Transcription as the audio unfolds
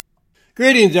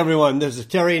Greetings, everyone. This is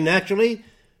Terry Naturally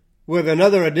with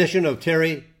another edition of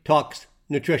Terry Talks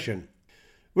Nutrition.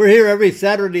 We're here every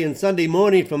Saturday and Sunday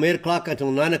morning from 8 o'clock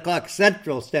until 9 o'clock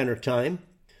Central Standard Time.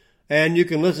 And you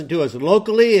can listen to us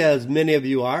locally, as many of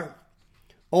you are.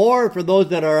 Or for those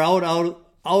that are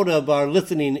out of our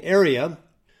listening area,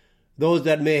 those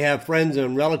that may have friends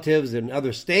and relatives in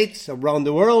other states around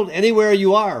the world, anywhere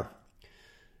you are,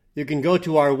 you can go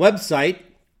to our website,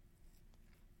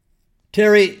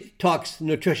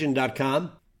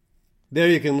 terrytalksnutrition.com. There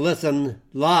you can listen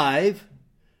live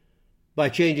by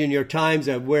changing your times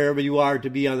of wherever you are to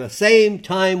be on the same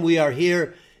time we are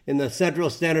here in the Central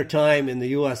Standard Time in the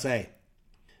USA.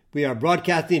 We are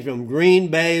broadcasting from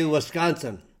Green Bay,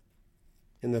 Wisconsin,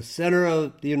 in the center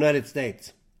of the United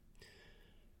States.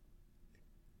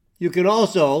 You can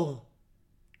also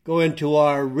go into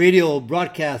our radio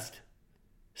broadcast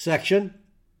section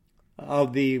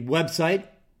of the website,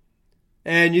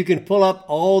 and you can pull up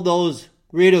all those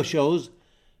radio shows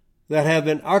that have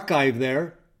been archived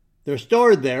there. They're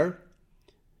stored there,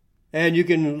 and you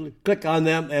can click on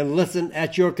them and listen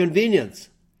at your convenience.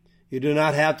 You do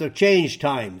not have to change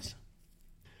times.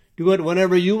 Do it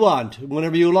whenever you want,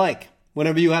 whenever you like,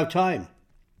 whenever you have time.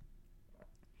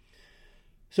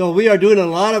 So we are doing a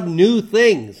lot of new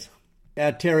things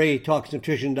at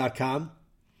terrytalksnutrition.com.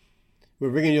 We're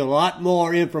bringing you a lot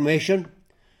more information,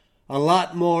 a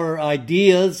lot more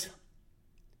ideas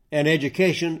and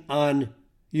education on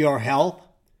your health.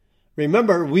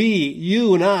 Remember,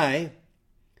 you and I,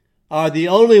 are the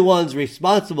only ones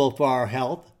responsible for our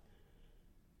health.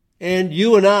 And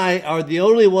you and I are the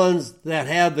only ones that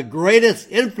have the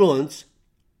greatest influence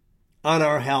on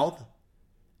our health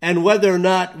and whether or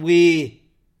not we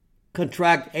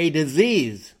contract a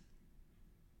disease.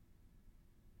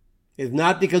 It's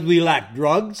not because we lack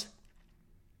drugs.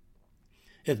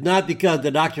 It's not because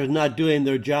the doctor's not doing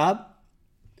their job.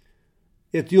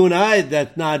 It's you and I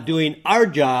that's not doing our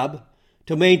job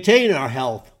to maintain our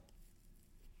health.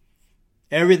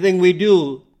 Everything we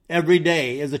do every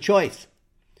day is a choice.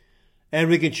 And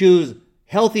we can choose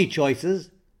healthy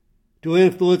choices to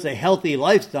influence a healthy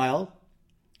lifestyle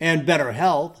and better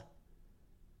health.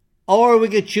 Or we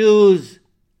could choose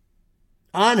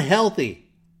unhealthy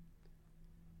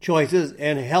choices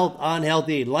and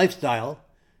unhealthy lifestyle,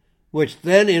 which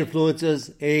then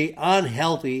influences a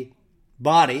unhealthy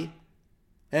body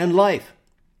and life.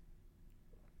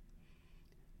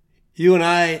 You and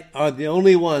I are the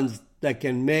only ones that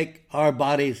can make our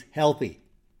bodies healthy.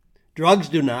 Drugs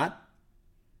do not.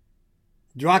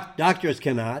 Doctors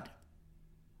cannot.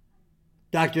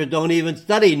 Doctors don't even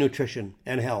study nutrition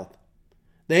and health.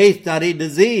 They study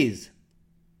disease.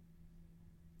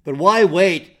 But why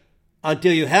wait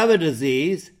until you have a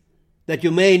disease that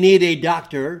you may need a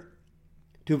doctor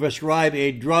to prescribe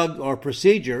a drug or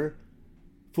procedure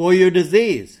for your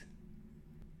disease?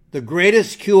 The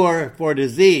greatest cure for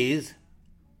disease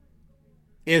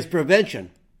is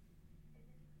prevention.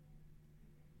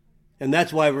 And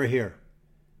that's why we're here.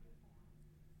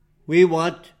 We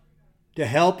want to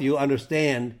help you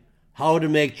understand how to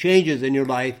make changes in your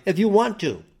life if you want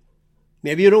to.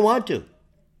 Maybe you don't want to.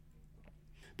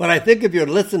 But I think if you're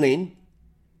listening,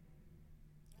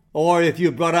 or if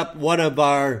you brought up one of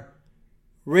our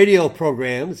radio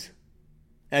programs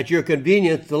at your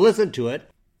convenience to listen to it,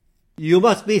 you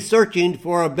must be searching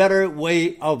for a better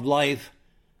way of life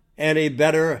and a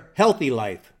better healthy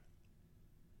life.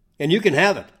 And you can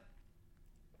have it.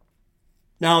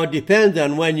 Now, it depends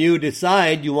on when you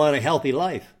decide you want a healthy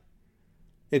life.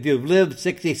 If you've lived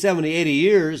 60, 70, 80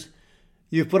 years,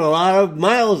 you've put a lot of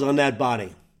miles on that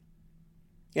body.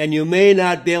 And you may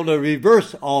not be able to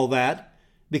reverse all that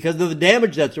because of the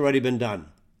damage that's already been done.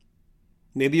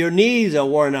 Maybe your knees are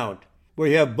worn out, where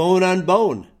you have bone on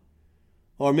bone.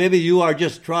 Or maybe you are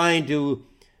just trying to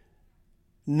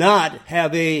not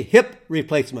have a hip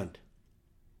replacement.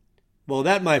 Well,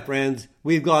 that, my friends,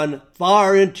 we've gone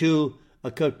far into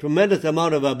a tremendous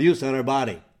amount of abuse on our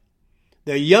body.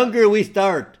 The younger we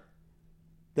start,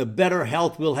 the better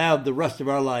health we'll have the rest of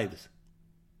our lives.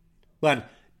 But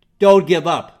don't give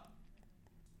up.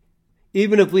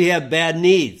 Even if we have bad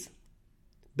knees,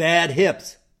 bad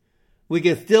hips, we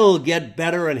can still get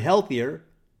better and healthier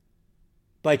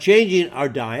by changing our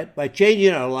diet, by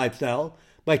changing our lifestyle,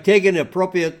 by taking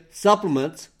appropriate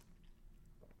supplements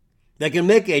that can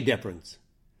make a difference,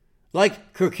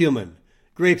 like curcumin,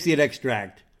 grapeseed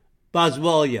extract,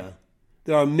 boswellia.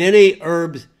 There are many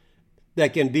herbs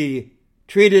that can be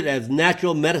treated as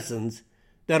natural medicines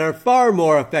that are far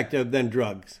more effective than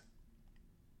drugs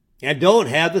and don't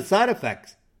have the side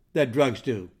effects that drugs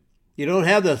do. You don't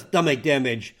have the stomach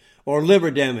damage or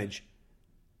liver damage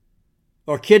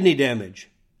or kidney damage.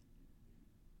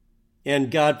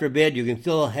 And God forbid, you can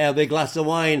still have a glass of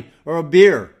wine or a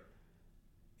beer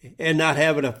and not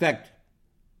have it affect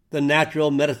the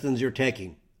natural medicines you're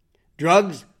taking.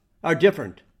 Drugs are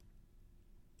different.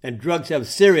 And drugs have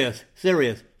serious,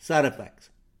 serious side effects.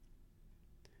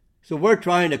 So we're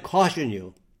trying to caution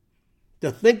you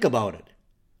to think about it,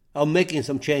 of making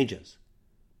some changes.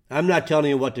 I'm not telling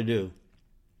you what to do.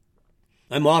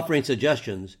 I'm offering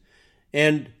suggestions,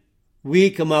 and we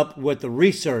come up with the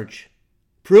research,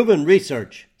 proven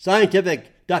research,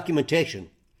 scientific documentation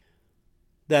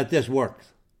that this works.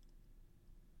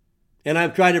 And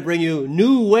I'm trying to bring you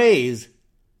new ways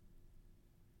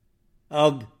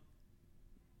of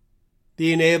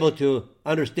being able to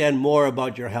understand more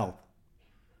about your health.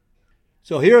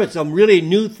 So here are some really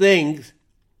new things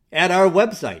at our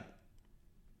website.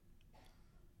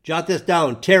 Jot this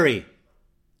down, Terry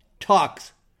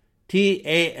Talks,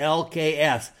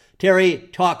 Talks,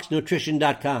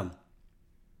 TerryTalksNutrition.com.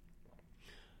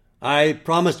 I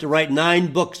promised to write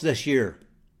 9 books this year.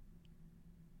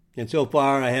 And so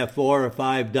far I have 4 or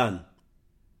 5 done.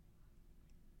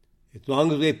 As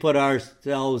long as we put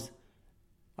ourselves,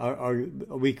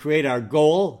 we create our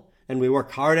goal and we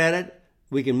work hard at it,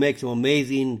 we can make some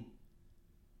amazing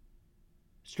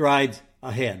strides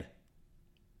ahead.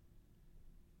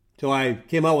 So I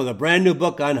came out with a brand new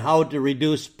book on how to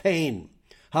reduce pain,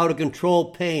 how to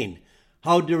control pain,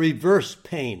 how to reverse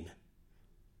pain.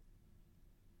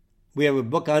 We have a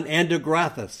book on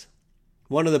Andrographis,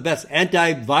 one of the best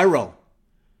antiviral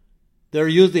they're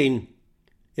using.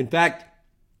 In fact,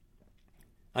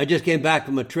 I just came back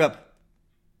from a trip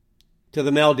to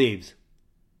the Maldives.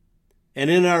 And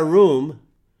in our room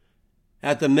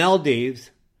at the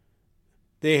Maldives,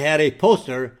 they had a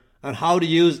poster on how to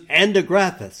use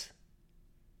Andrographis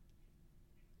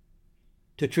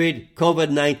to treat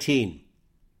COVID-19,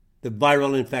 the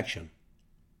viral infection.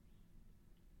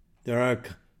 There are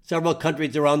several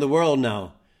countries around the world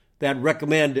now that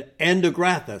recommend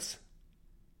Andrographis.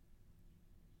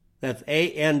 That's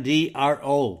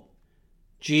Andrographis,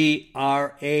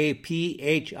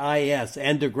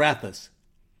 Andrographis.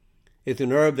 It's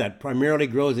an herb that primarily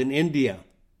grows in India.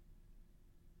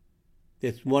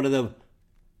 It's one of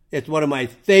my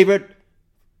favorite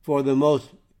for the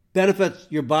most benefits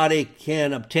your body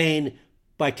can obtain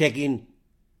by taking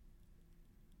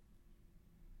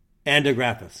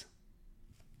Andrographis.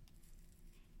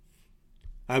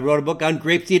 I wrote a book on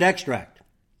grapeseed extract.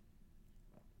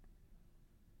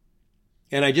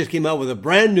 And I just came out with a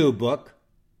brand new book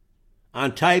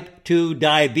on type 2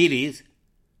 diabetes.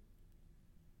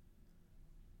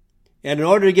 And in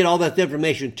order to get all that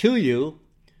information to you,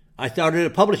 I started a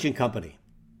publishing company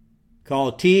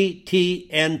called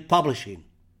TTN Publishing.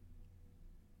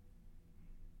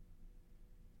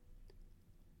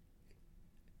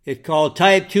 It's called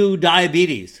Type 2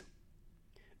 Diabetes.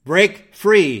 Break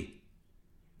free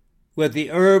with the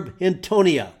herb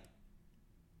Hintonia.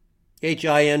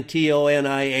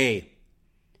 Hintonia.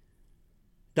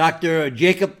 Dr.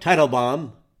 Jacob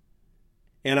Teitelbaum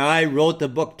and I wrote the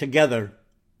book together.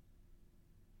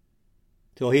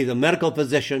 So he's a medical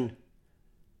physician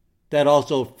that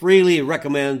also freely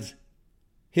recommends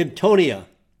Hintonia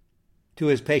to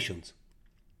his patients.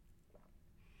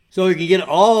 So you can get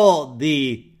all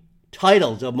the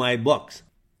titles of my books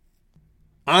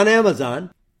on Amazon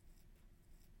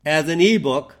as an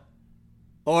ebook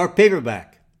or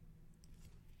paperback.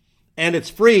 And it's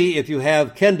free if you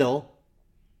have Kindle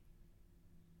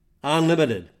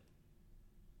Unlimited.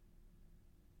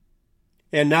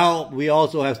 And now we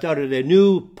also have started a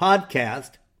new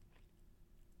podcast.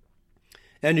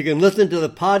 And you can listen to the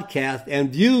podcast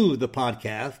and view the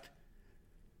podcast.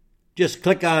 Just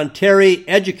click on Terry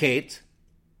Educates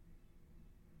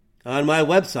on my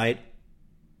website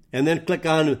and then click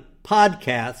on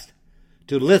podcast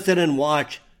to listen and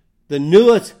watch the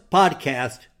newest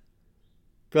podcast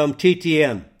from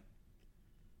TTN.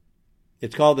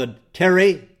 It's called the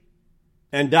Terry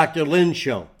and Dr. Lynn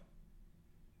Show.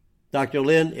 Dr.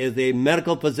 Lynn is a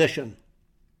medical physician.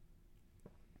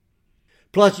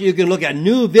 Plus, you can look at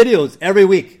new videos every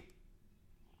week,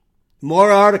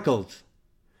 more articles,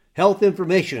 health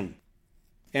information,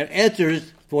 and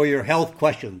answers for your health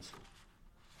questions.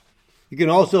 You can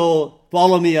also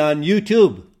follow me on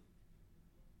YouTube.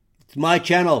 It's my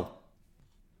channel.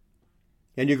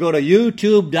 And you go to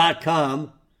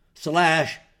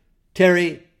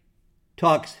youtube.com/Terry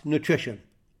Talks Nutrition.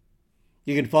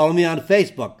 You can follow me on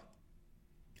Facebook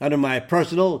under my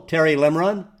personal Terry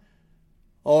Lemron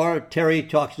or Terry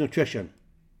Talks Nutrition.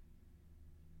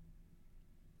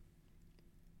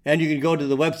 And you can go to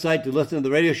the website to listen to the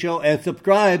radio show and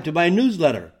subscribe to my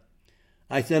newsletter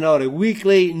I send out a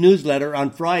weekly newsletter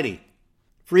on Friday,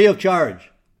 free of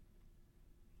charge.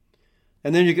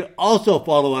 And then you can also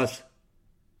follow us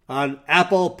on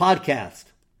Apple Podcast,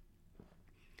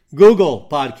 Google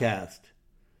Podcast,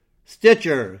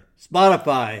 Stitcher,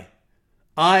 Spotify,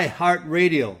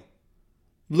 iHeartRadio,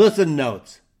 Listen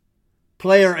Notes,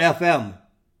 Player FM,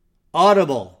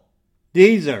 Audible,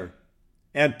 Deezer,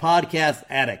 and Podcast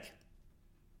Addict.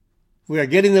 We are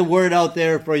getting the word out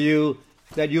there for you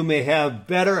that you may have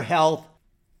better health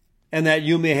and that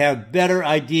you may have better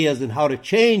ideas on how to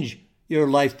change your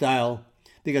lifestyle,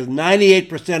 because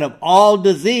 98% of all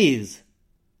disease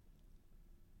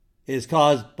is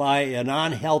caused by an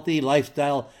unhealthy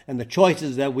lifestyle and the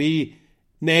choices that we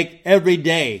make every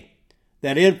day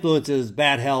that influences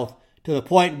bad health to the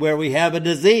point where we have a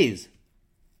disease.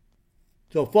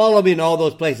 So follow me in all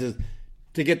those places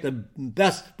to get the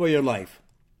best for your life.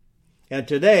 And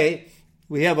today,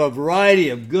 we have a variety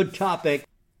of good topics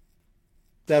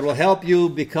that will help you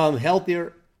become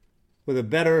healthier with a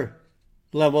better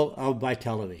level of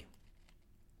vitality.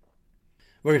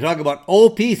 We're going to talk about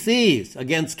OPCs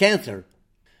against cancer.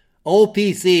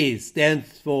 OPCs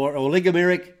stands for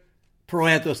oligomeric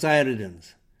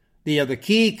proanthocyanidins. They are the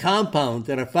key compounds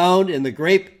that are found in the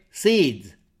grape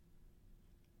seeds.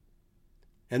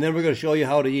 And then we're going to show you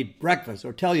how to eat breakfast,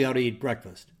 or tell you how to eat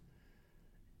breakfast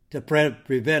to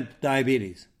prevent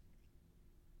diabetes.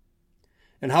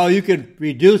 And how you can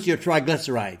reduce your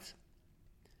triglycerides.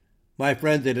 My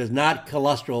friends, it is not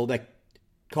cholesterol that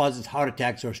causes heart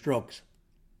attacks or strokes.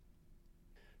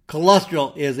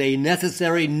 Cholesterol is a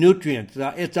necessary nutrient.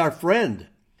 It's our friend.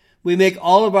 We make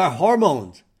all of our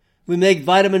hormones. We make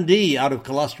vitamin D out of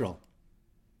cholesterol.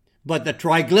 But the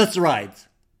triglycerides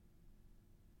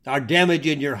are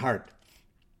damaging your heart.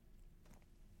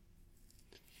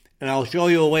 And I'll show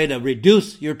you a way to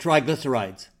reduce your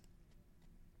triglycerides.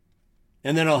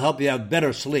 And then I'll help you have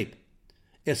better sleep,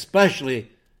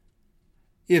 especially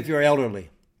if you're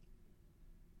elderly.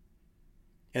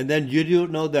 And then you do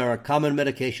know there are common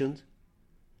medications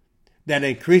that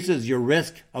increases your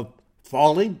risk of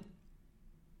falling.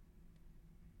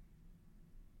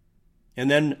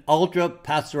 And then ultra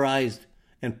pasteurized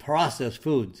and processed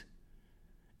foods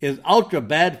is ultra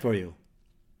bad for you.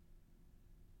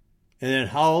 And then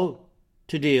how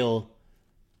to deal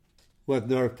with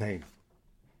nerve pain.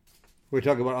 We're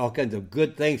talking about all kinds of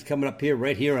good things coming up here,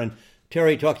 right here on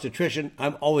Terry Talks Nutrition.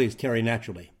 I'm always Terry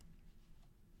Naturally.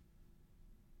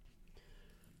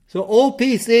 So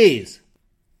OPCs.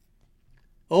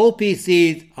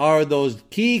 OPCs are those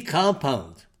key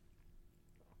compounds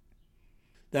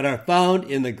that are found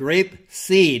in the grape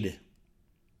seed.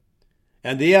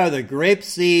 And they are the grape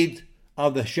seeds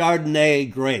of the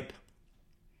Chardonnay grape.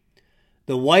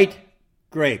 The white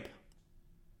grape.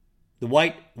 The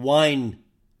white wine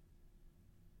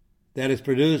that is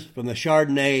produced from the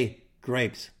Chardonnay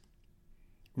grapes.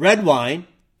 Red wine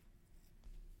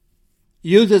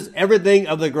uses everything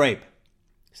of the grape,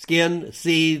 skin,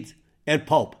 seeds, and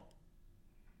pulp.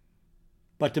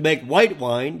 But to make white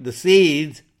wine, the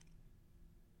seeds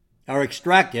are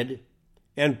extracted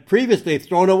and previously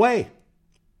thrown away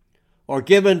or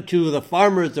given to the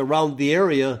farmers around the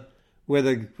area where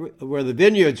the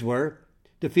vineyards were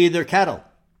to feed their cattle.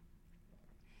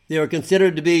 They were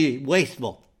considered to be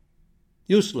wasteful,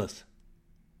 useless.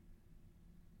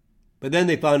 But then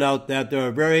they found out that there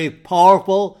are very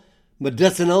powerful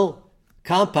medicinal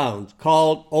compounds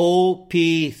called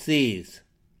OPCs.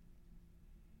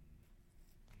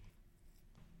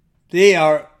 They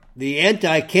are the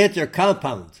anti-cancer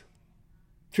compounds,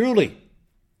 truly,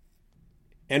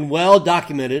 and well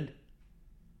documented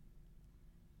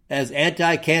as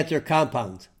anti-cancer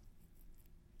compounds.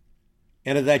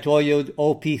 And as I told you,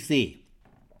 OPC.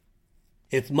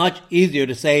 It's much easier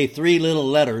to say three little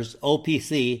letters,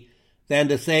 OPC, than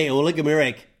to say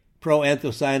oligomeric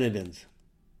proanthocyanidins.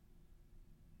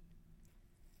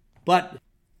 But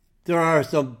there are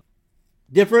some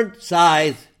different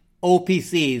size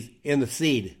OPCs in the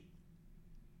seed.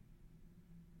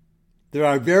 There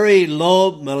are very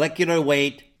low molecular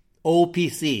weight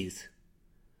OPCs.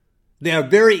 They are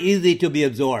very easy to be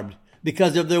absorbed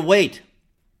because of their weight.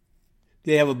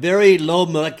 They have a very low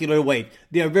molecular weight.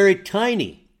 They are very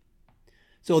tiny.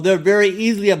 So they're very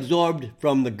easily absorbed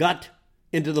from the gut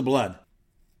into the blood.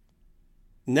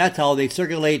 And that's how they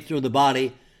circulate through the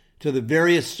body to the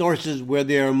various sources where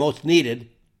they are most needed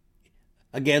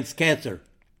against cancer.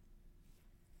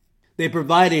 They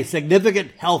provide a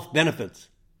significant health benefits.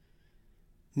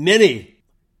 Many.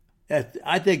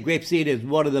 I think grapeseed is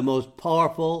one of the most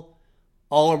powerful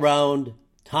all-around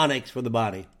tonics for the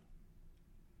body.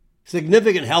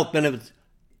 Significant health benefits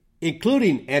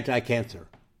including anti-cancer.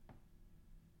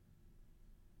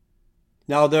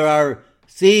 Now, there are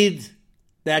seeds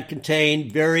that contain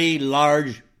very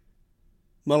large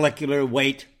molecular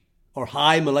weight or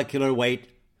high molecular weight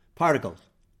particles,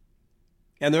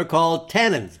 and they're called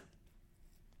tannins.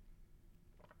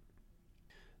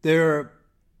 They're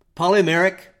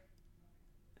polymeric,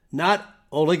 not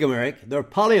oligomeric. They're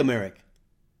polymeric.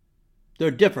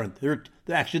 They're different. They're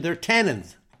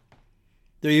tannins.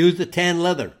 They're used to tan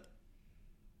leather.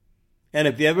 And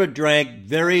if you ever drank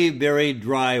very, very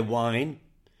dry wine,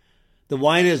 the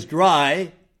wine is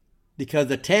dry because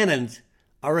the tannins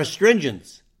are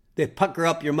astringents. They pucker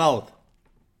up your mouth.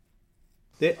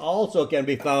 They also can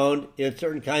be found in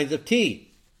certain kinds of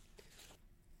tea.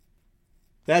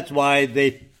 That's why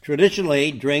they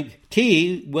traditionally drink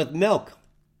tea with milk,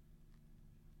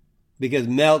 because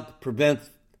milk prevents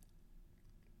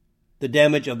the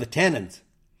damage of the tannins.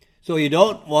 So you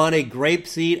don't want a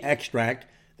grapeseed extract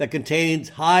that contains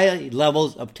high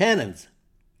levels of tannins.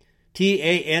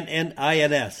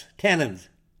 T-A-N-N-I-N-S, tannins.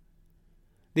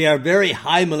 They are very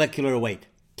high molecular weight,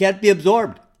 can't be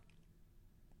absorbed,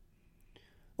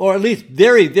 or at least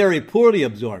very, very poorly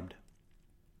absorbed.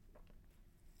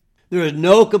 There is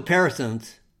no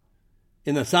comparisons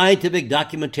in the scientific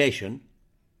documentation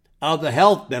of the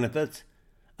health benefits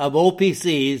of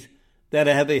OPCs that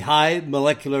have a high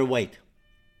molecular weight.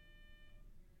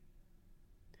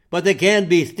 But they can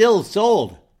be still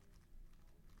sold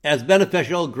as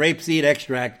beneficial grapeseed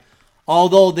extract,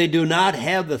 although they do not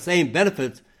have the same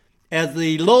benefits as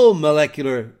the low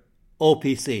molecular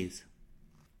OPCs.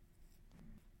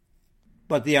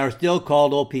 But they are still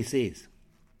called OPCs.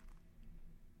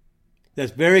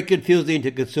 That's very confusing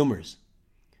to consumers.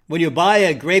 When you buy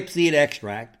a grapeseed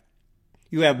extract,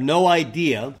 you have no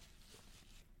idea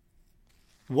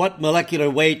what molecular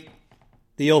weight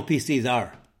the OPCs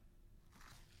are.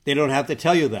 They don't have to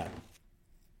tell you that.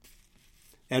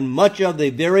 And much of the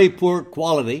very poor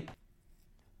quality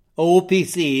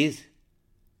OPCs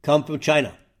come from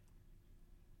China.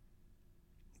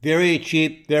 Very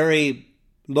cheap, very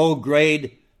low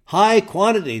grade, high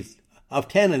quantities of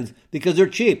tannins because they're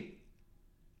cheap.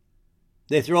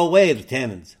 They throw away the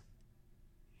tannins.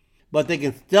 But they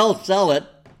can still sell it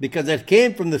because it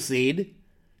came from the seed,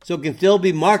 so it can still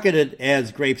be marketed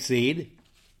as grapeseed,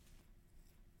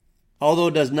 although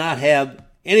it does not have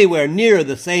anywhere near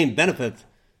the same benefits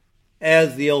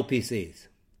as the OPCs.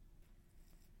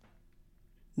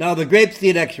 Now, the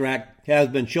grapeseed extract has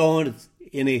been shown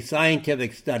in a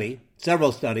scientific study,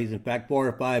 several studies, in fact, 4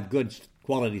 or 5 good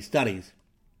quality studies.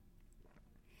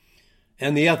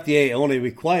 And the FDA only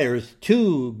requires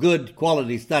 2 good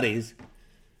quality studies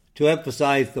to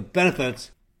emphasize the benefits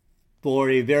for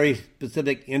a very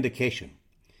specific indication.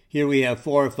 Here we have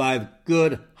 4 or 5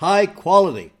 good, high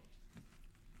quality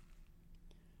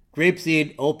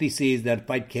grapeseed OPCs that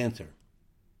fight cancer.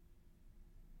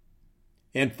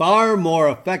 And far more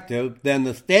effective than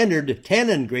the standard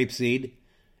tannin grapeseed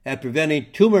at preventing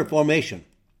tumor formation.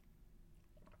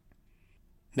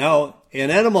 Now, in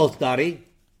animal study,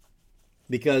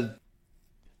 because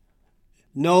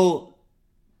no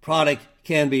product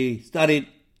can be studied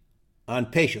on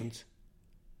patients,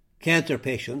 cancer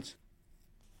patients,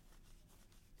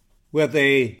 with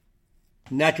a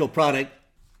natural product,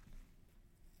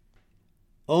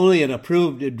 only an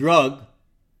approved drug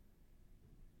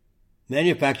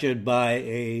manufactured by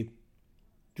a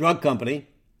drug company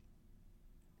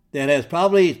that has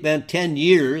probably spent 10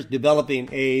 years developing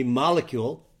a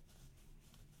molecule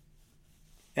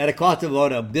at a cost of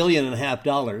about $1.5 billion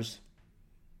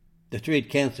to treat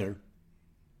cancer.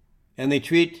 And they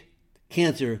treat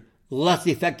cancer less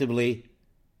effectively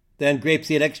than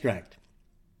grapeseed extract.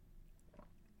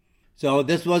 So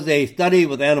this was a study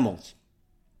with animals.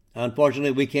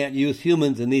 Unfortunately, we can't use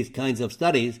humans in these kinds of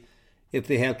studies if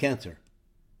they have cancer.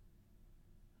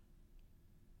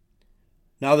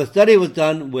 Now, the study was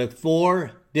done with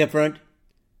 4 different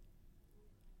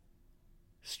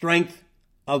strengths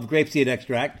of grapeseed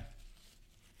extract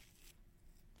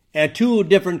and 2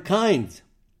 different kinds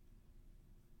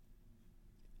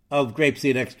of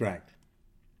grapeseed extract.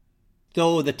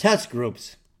 So the test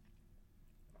groups.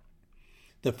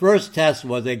 The first test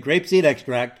was a grapeseed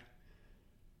extract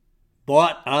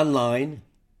bought online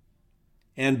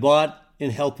and bought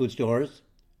in health food stores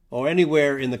or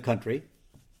anywhere in the country.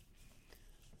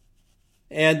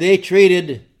 And they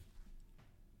treated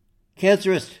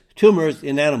cancerous tumors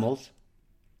in animals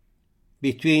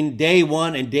between day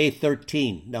 1 and day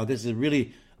 13. Now, this is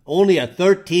really only a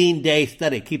 13-day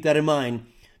study. Keep that in mind,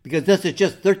 because this is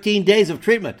just 13 days of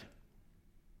treatment.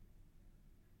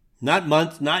 Not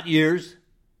months, not years,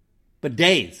 but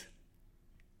days.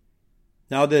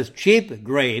 Now, this cheap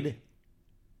grade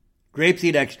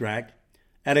grapeseed extract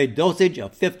at a dosage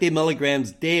of 50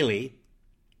 milligrams daily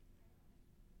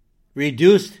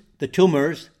reduced the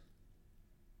tumors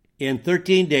in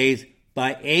 13 days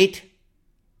by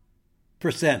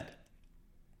 8%.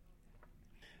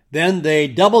 Then they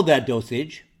doubled that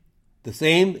dosage, the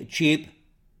same cheap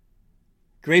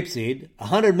grapeseed,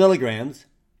 100 milligrams,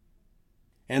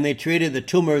 and they treated the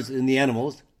tumors in the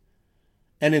animals,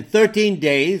 and in 13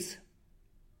 days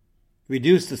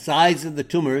reduced the size of the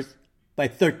tumors by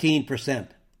 13%.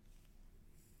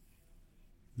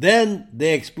 Then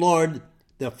they explored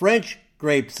the French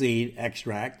grapeseed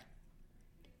extract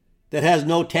that has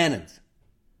no tannins.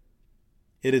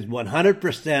 It is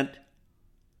 100%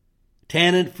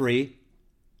 tannin-free,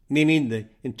 meaning the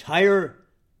entire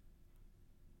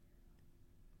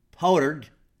powdered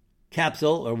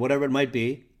capsule, or whatever it might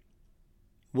be,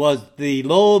 was the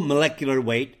low molecular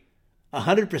weight,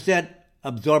 100%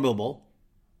 absorbable,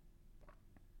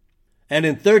 and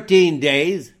in 13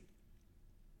 days,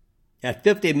 at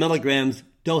 50 milligrams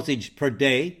dosage per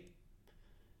day,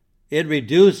 it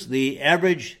reduced the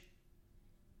average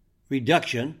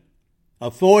reduction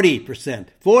of 40%,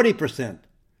 40%.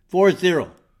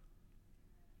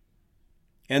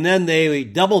 And then they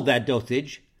doubled that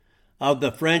dosage of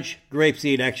the French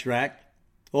grapeseed extract,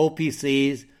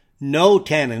 OPCs, no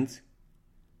tannins,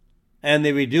 and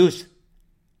they reduced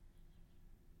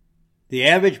the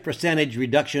average percentage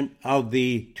reduction of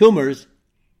the tumors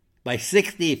by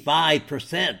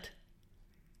 65%.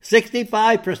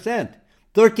 65%,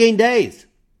 13 days.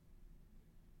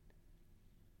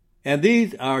 And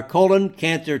these are colon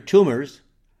cancer tumors,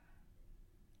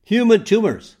 human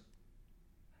tumors,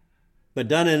 but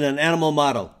done in an animal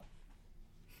model.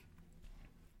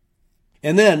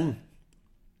 And then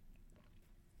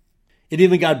it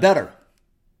even got better.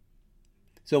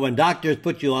 So when doctors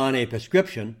put you on a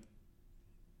prescription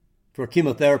for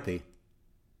chemotherapy,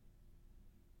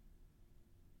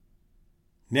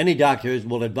 many doctors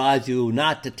will advise you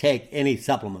not to take any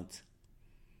supplements.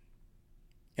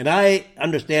 And I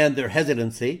understand their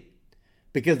hesitancy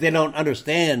because they don't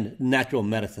understand natural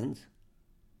medicines.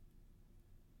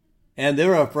 And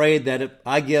they're afraid that if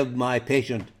I give my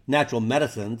patient natural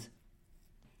medicines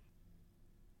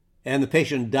and the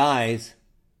patient dies,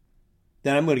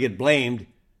 then I'm going to get blamed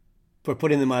for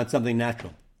putting them on something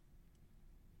natural.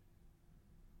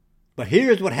 But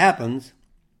here's what happens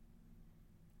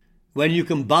when you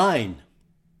combine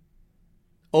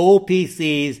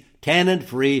OPC's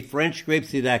tannin-free French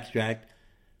grapeseed extract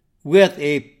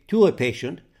to a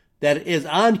patient that is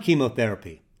on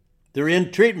chemotherapy. They're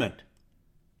in treatment.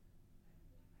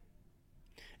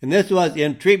 And this was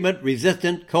in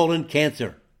treatment-resistant colon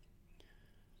cancer.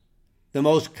 The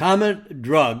most common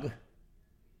drug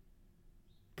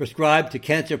prescribed to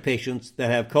cancer patients that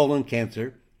have colon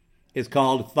cancer is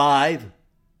called 5-FU.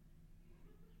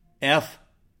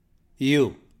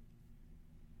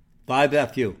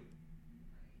 5-FU.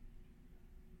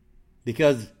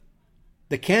 Because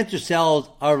the cancer cells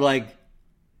are like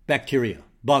bacteria,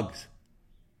 bugs.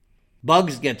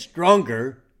 Bugs get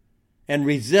stronger and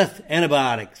resist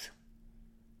antibiotics.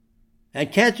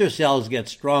 And cancer cells get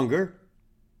stronger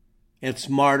and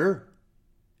smarter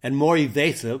and more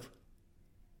evasive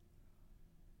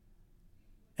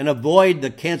and avoid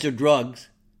the cancer drugs,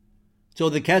 so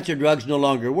the cancer drugs no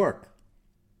longer work.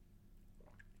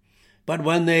 But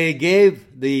when they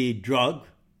gave the drug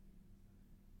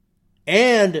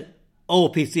and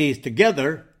OPCs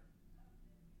together,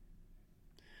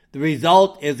 the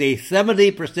result is a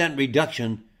 70%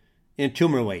 reduction in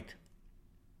tumor weight.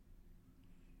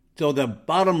 So the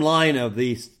bottom line of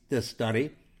this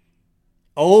study,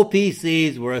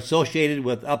 OPCs were associated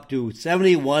with up to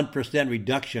 71%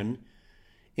 reduction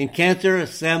in cancer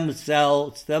stem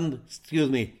cell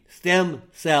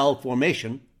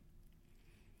formation.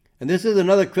 And this is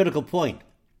another critical point.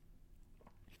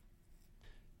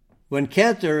 When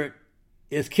cancer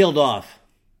is killed off,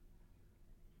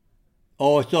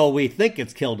 or so we think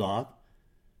it's killed off,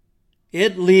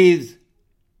 it leaves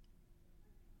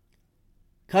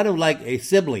kind of like a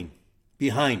sibling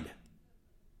behind.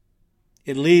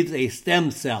 It leaves a stem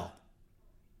cell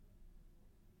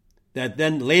that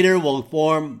then later will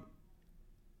form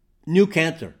new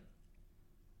cancer.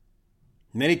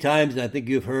 Many times, I think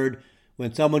you've heard,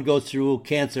 when someone goes through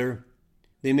cancer,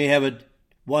 they may have it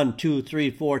 1, 2, 3,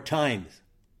 4 times.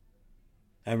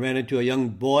 I ran into a young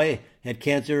boy, had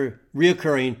cancer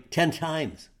reoccurring 10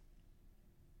 times.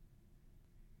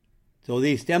 So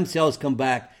these stem cells come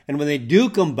back, and when they do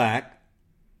come back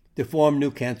to form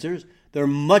new cancers, they're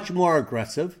much more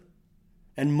aggressive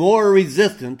and more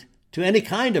resistant to any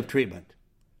kind of treatment.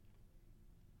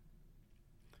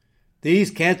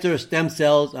 These cancer stem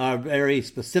cells are a very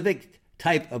specific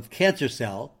type of cancer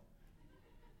cell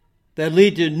that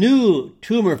lead to new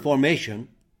tumor formation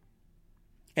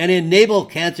and enable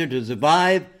cancer to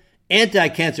survive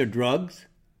anti-cancer drugs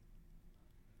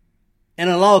and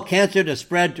allow cancer to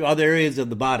spread to other areas of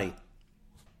the body.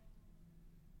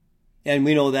 And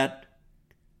we know that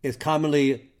is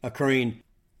commonly occurring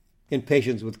in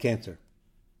patients with cancer.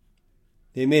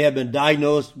 They may have been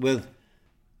diagnosed with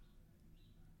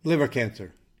liver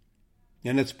cancer,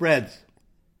 and it spreads.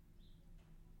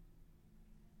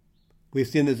 We've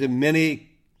seen this in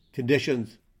many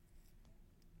conditions,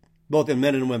 both in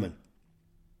men and women.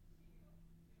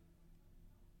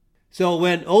 So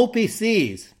when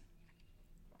OPCs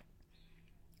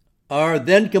are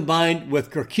then combined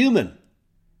with curcumin,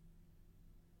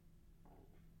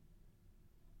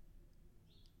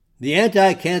 the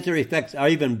anti-cancer effects are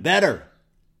even better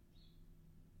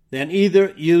than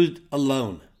either used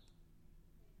alone.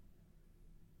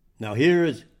 Now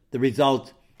here's the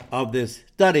results of this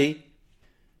study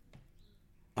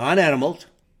on animals.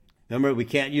 Remember, we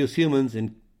can't use humans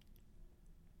in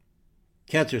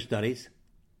cancer studies.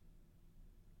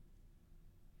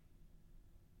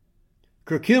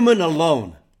 Curcumin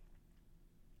alone.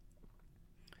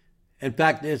 In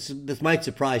fact, this might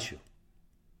surprise you,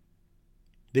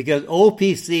 because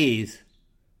OPCs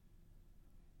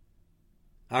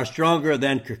are stronger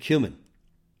than curcumin.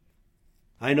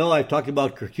 I know I've talked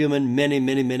about curcumin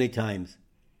many times,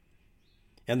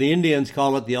 and the Indians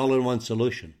call it the all-in-one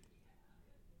solution.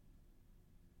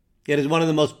 It is one of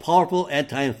the most powerful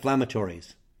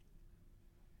anti-inflammatories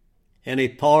and a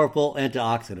powerful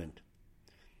antioxidant.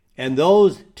 And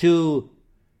those two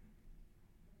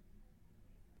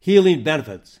healing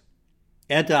benefits,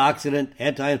 antioxidant,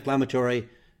 anti-inflammatory,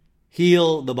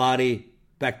 heal the body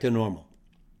back to normal,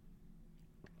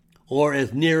 or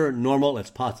as near normal as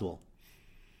possible.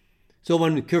 So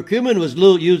when curcumin was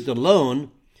used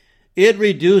alone, it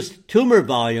reduced tumor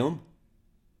volume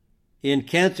in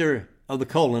cancer of the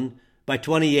colon by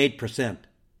 28%.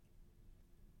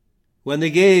 When they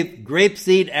gave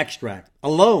grapeseed extract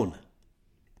alone,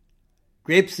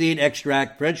 grapeseed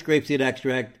extract, French grapeseed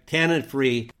extract,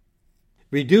 tannin-free,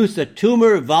 reduced the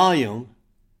tumor volume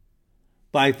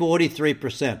by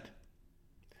 43%.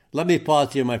 Let me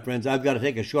pause here, my friends. I've got to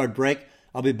take a short break.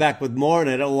 I'll be back with more,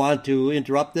 and I don't want to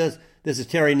interrupt this. This is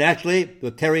Terry Naturally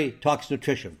with Terry Talks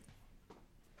Nutrition.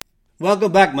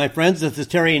 Welcome back, my friends. This is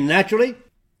Terry Naturally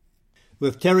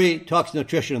with Terry Talks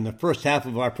Nutrition. In the first half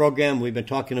of our program, we've been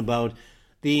talking about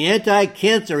the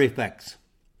anti-cancer effects.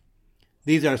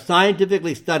 These are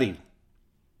scientifically studied.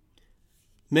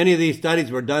 Many of these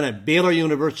studies were done at Baylor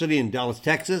University in Dallas,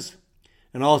 Texas,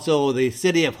 and also the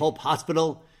City of Hope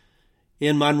Hospital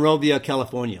in Monrovia,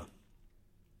 California.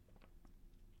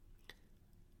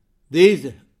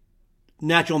 These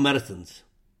natural medicines,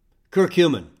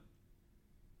 curcumin,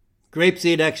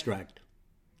 grapeseed extract,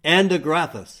 and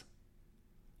agrathis,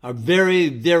 are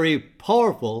very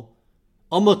powerful,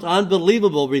 almost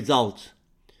unbelievable results,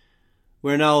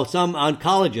 where now some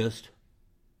oncologists,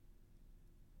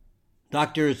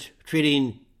 doctors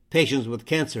treating patients with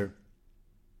cancer,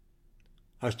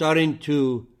 are starting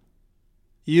to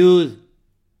use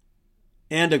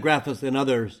agrathis and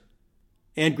others,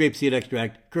 and grapeseed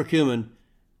extract, curcumin,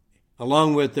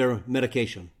 along with their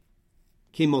medication,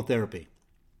 chemotherapy.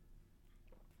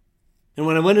 And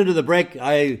when I went into the break,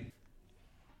 I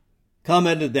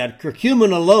commented that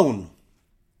curcumin alone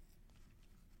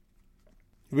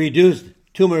reduced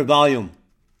tumor volume,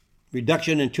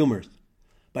 reduction in tumors,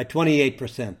 by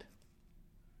 28%.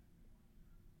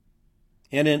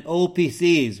 And in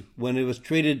OPCs, when it was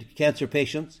treated cancer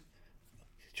patients,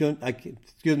 I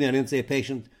didn't say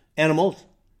patients, animals,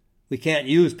 we can't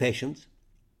use patients.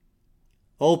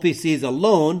 OPCs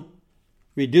alone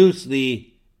reduce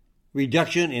the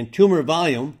reduction in tumor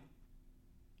volume,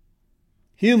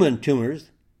 human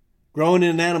tumors grown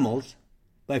in animals,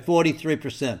 by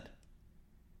 43%.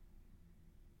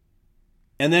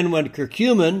 And then when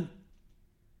curcumin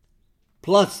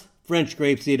plus French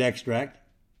grapeseed extract,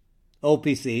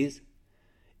 OPCs,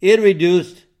 it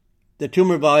reduced the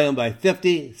tumor volume by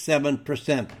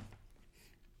 57%.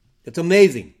 It's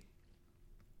amazing.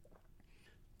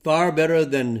 Far better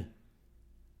than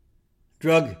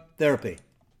drug therapy.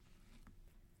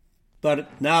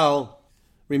 But now,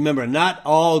 remember, not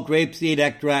all grapeseed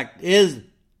extract is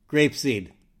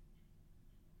grapeseed.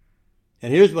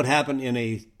 And here's what happened in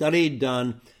a study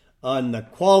done on the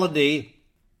quality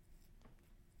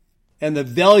and the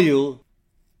value,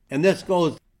 and this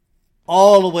goes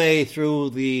all the way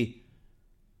through the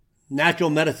natural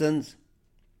medicines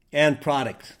and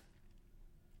products.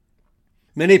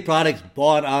 Many products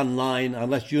bought online,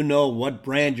 unless you know what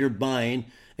brand you're buying,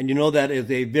 and you know that is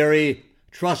a very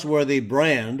trustworthy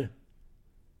brand,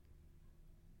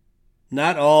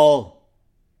 not all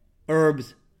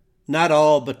herbs, not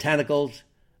all botanicals,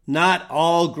 not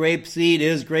all grapeseed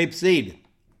is grapeseed.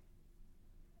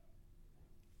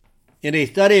 In a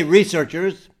study,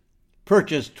 researchers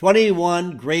purchased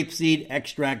 21 grapeseed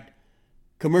extract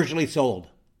commercially sold.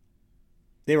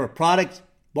 They were products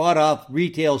bought off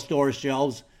retail store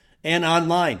shelves and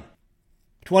online.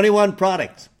 21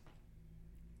 products.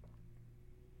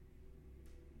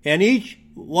 And each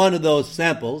one of those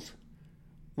samples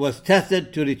was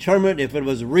tested to determine if it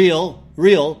was real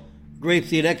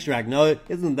grapeseed extract. Now,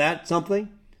 isn't that something?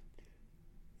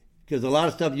 Because a lot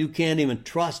of stuff you can't even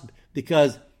trust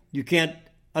because you can't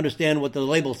understand what the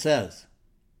label says.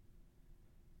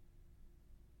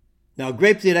 Now,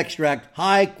 grapeseed extract,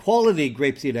 high quality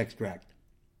grapeseed extract.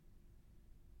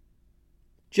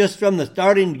 Just from the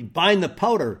starting, buying the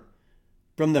powder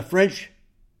from the French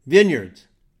vineyards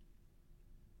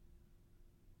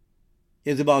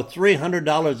is about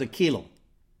 $300 a kilo.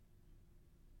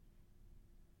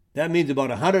 That means about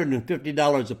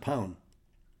 $150 a pound.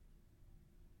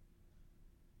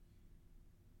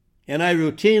 And I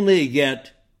routinely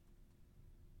get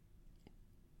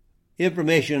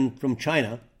information from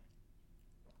China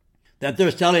that they're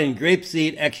selling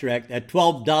grapeseed extract at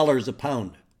 $12 a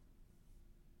pound.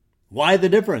 Why the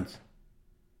difference?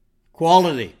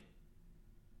 Quality.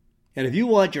 And if you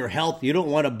want your health, you don't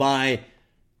want to buy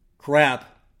crap.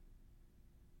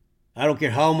 I don't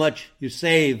care how much you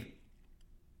save. In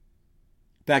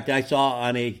fact, I saw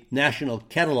on a national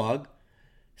catalog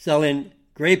selling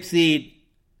grapeseed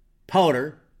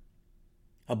powder,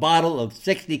 a bottle of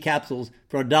 60 capsules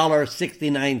for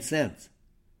 $1.69.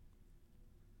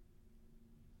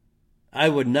 I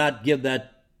would not give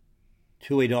that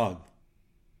to a dog.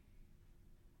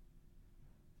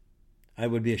 I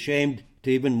would be ashamed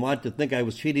to even want to think I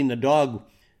was feeding the dog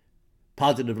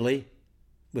positively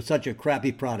with such a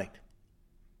crappy product.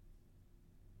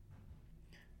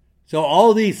 So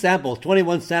all these samples,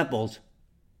 21 samples,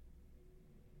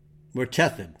 were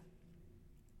tested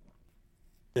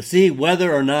to see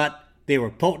whether or not they were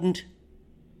potent.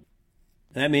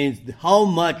 That means how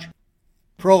much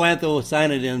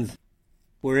proanthocyanidins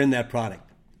were in that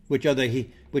product, which are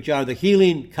the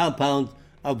healing compounds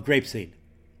of grapeseed.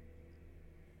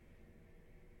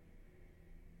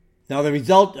 Now, the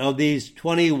result of these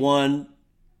 21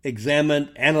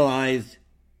 examined, analyzed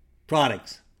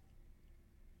products,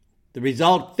 the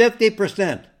result,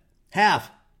 50%,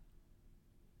 half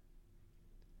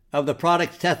of the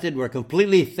products tested were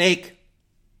completely fake,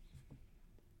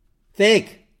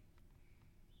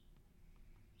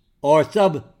 or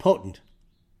subpotent.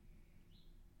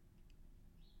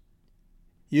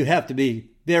 You have to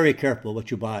be very careful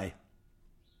what you buy.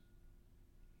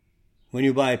 When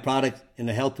you buy products in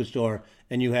a health food store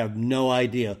and you have no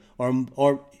idea,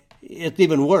 or it's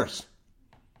even worse.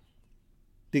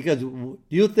 Because do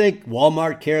you think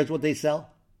Walmart cares what they sell?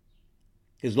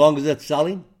 As long as it's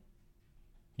selling?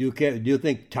 Do you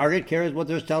think Target cares what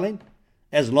they're selling?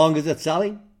 As long as it's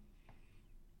selling?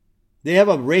 They have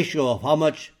a ratio of how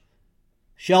much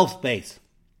shelf space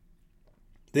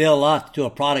they allot to a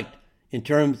product in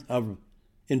terms of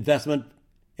investment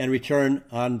and return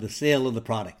on the sale of the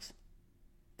products.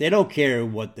 They don't care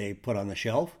what they put on the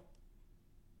shelf.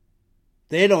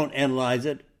 They don't analyze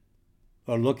it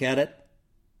or look at it.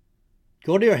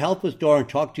 Go to your health food store and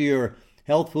talk to your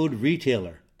health food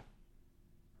retailer.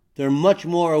 They're much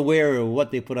more aware of what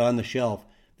they put on the shelf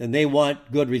than they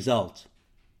want good results.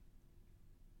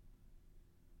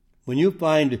 When you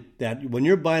find that when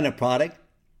you're buying a product,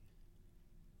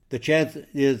 the chance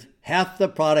is half the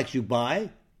products you buy,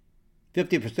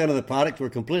 50% of the products were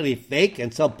completely fake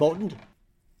and subpotent.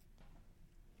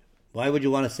 Why would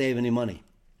you want to save any money?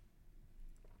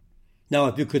 Now,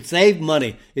 if you could save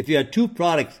money, if you had two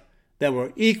products that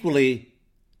were equally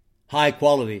high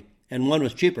quality and one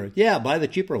was cheaper, yeah, buy the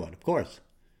cheaper one, of course.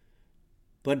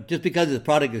 But just because the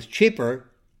product is cheaper,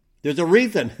 there's a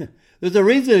reason. There's a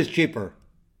reason it's cheaper.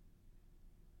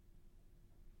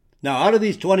 Now, out of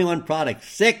these 21 products,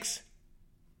 6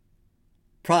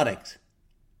 products,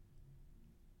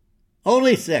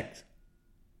 only 6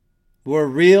 were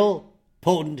real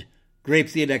potent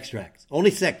grapeseed extracts. Only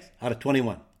 6 out of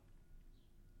 21.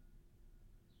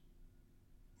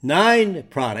 9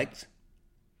 products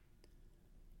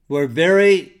were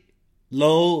very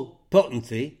low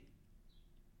potency,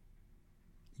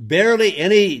 barely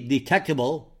any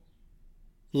detectable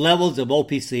levels of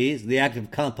OPCs, the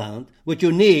active compound, which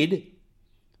you need.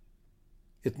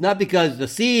 It's not because the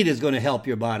seed is going to help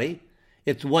your body.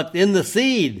 It's what's in the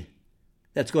seed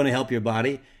that's going to help your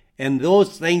body. And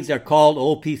those things are called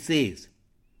OPCs.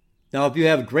 Now, if you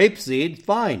have grapeseed,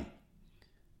 fine.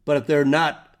 But if they're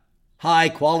not high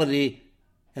quality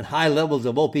and high levels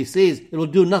of OPCs, it'll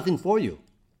do nothing for you.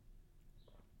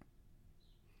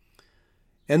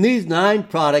 And these 9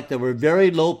 products that were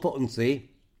very low potency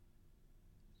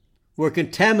were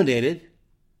contaminated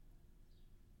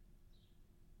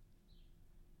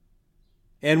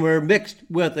and were mixed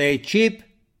with a cheap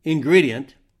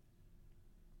ingredient.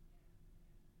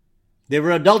 They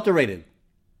were adulterated.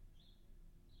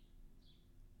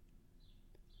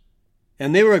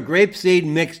 And they were grapeseed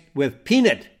mixed with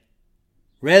peanut,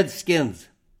 red skins,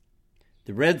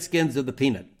 the red skins of the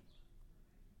peanut.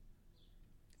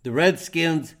 The red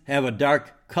skins have a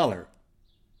dark color,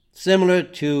 similar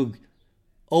to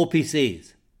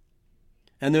OPCs.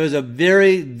 And there is a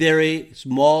very, very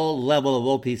small level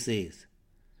of OPCs.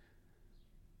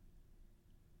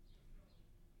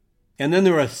 And then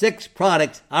there are 6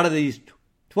 products out of these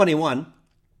 21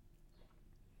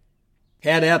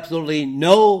 had absolutely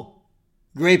no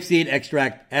grapeseed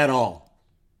extract at all.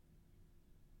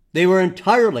 They were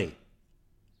entirely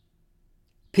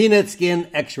peanut skin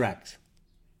extracts.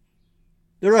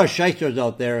 There are shysters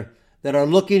out there that are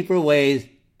looking for ways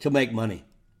to make money.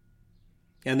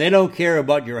 And they don't care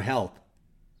about your health.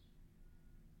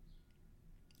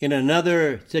 In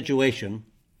another situation,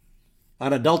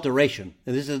 on adulteration,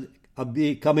 and this is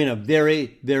becoming a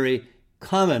very, very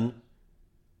common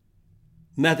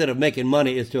method of making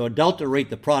money, is to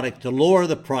adulterate the product to lower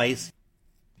the price.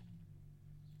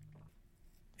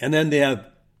 And then they have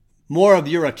more of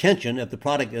your attention if the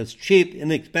product is cheap,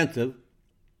 inexpensive.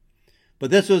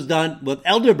 But this was done with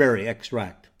elderberry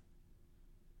extract.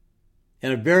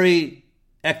 And a very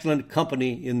excellent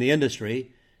company in the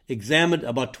industry examined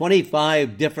about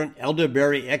 25 different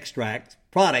elderberry extract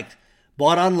products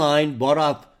bought online, bought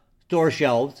off store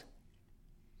shelves.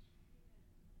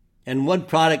 And one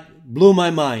product blew my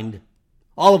mind.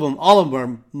 All of them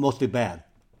are mostly bad.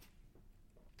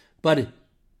 But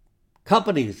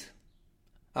companies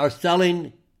are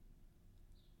selling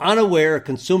unaware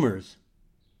consumers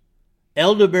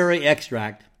elderberry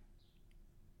extract,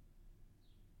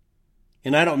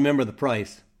 and I don't remember the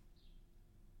price,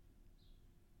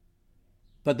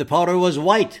 but the powder was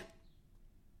white.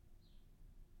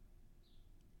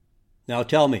 Now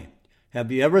tell me,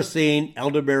 have you ever seen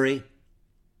elderberry?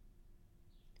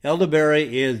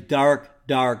 Elderberry is dark,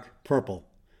 dark purple,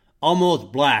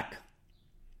 almost black.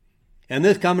 And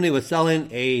this company was selling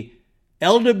a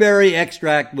elderberry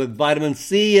extract with vitamin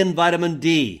C and vitamin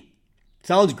D.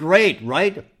 Sounds great,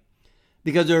 right?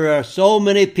 Because there are so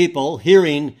many people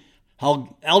hearing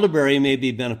how elderberry may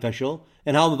be beneficial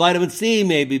and how vitamin C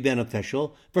may be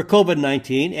beneficial for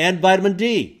COVID-19 and vitamin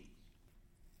D.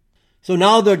 So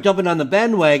now they're jumping on the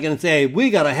bandwagon and say,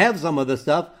 we got to have some of this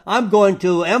stuff. I'm going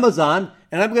to Amazon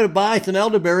and I'm going to buy some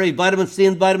elderberry, vitamin C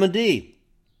and vitamin D.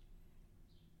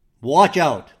 Watch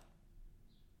out.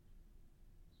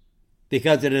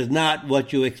 Because it is not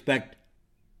what you expect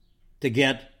to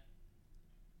get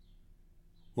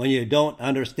when you don't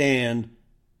understand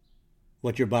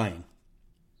what you're buying.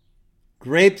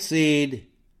 Elderberry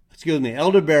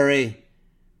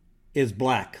is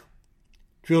black.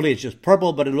 Truly, it's just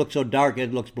purple, but it looks so dark,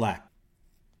 it looks black.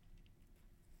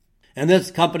 And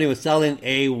this company was selling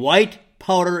a white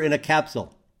powder in a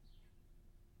capsule.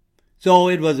 So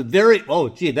it was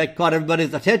that caught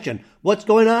everybody's attention. What's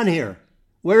going on here?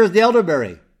 Where is the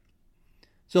elderberry?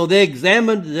 So they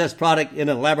examined this product in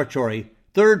a laboratory,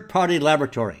 third-party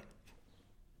laboratory.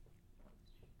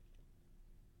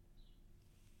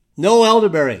 No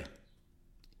elderberry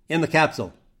in the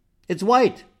capsule. It's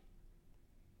white.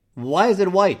 Why is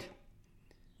it white?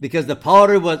 Because the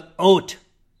powder was oat.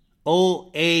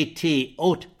 O-A-T,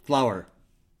 oat flour.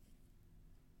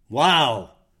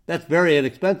 Wow, that's very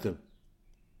inexpensive.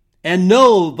 And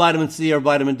no vitamin C or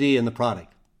vitamin D in the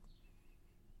product.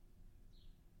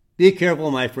 Be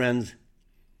careful, my friends.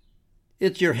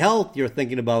 It's your health you're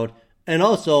thinking about, and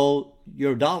also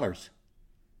your dollars.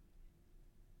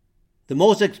 The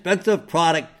most expensive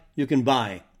product you can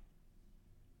buy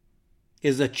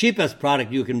is the cheapest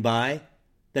product you can buy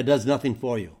that does nothing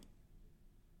for you.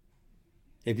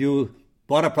 If you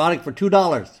bought a product for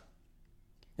 $2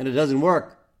 and it doesn't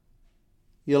work,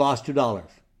 you lost $2.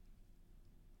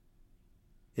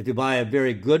 If you buy a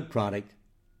very good product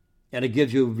and it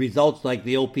gives you results like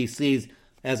the OPCs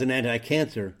as an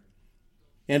anti-cancer,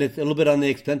 and it's a little bit on the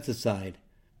expensive side,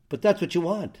 but that's what you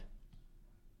want.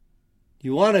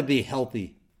 You want to be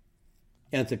healthy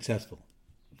and successful.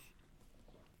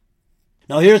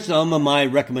 Now here's some of my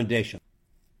recommendations.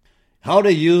 How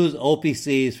to use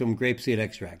OPCs from grapeseed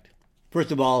extract.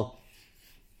 First of all,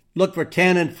 look for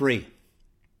tannin-free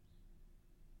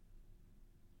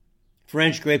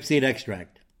French grapeseed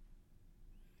extract.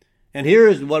 And here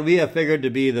is what we have figured to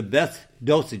be the best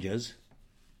dosages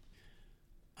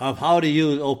of how to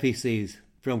use OPCs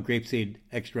from grapeseed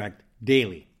extract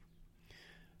daily.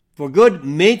 For good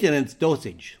maintenance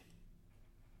dosage,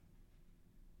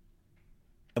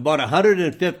 about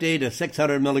 150 to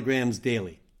 600 milligrams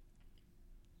daily.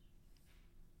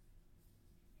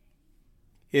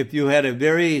 If you had a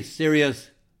very serious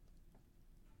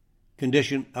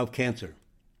condition of cancer,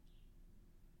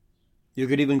 you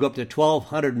could even go up to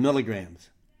 1,200 milligrams.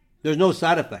 There's no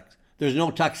side effects. There's no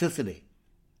toxicity.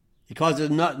 It causes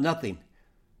nothing.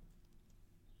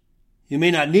 You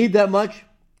may not need that much,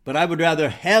 but I would rather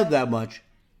have that much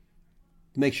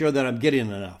to make sure that I'm getting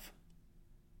enough.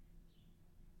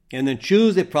 And then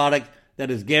choose a product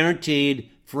that is guaranteed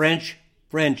French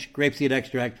grapeseed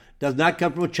extract. Does not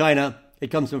come from China. It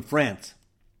comes from France,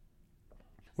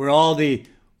 where all the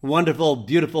wonderful,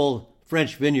 beautiful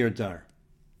French vineyards are.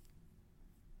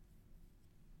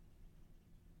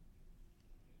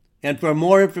 And for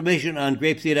more information on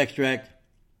grapeseed extract,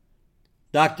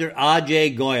 Dr.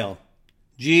 Ajay Goel,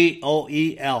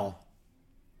 Goel,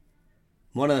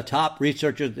 one of the top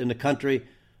researchers in the country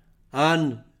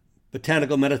on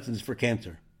botanical medicines for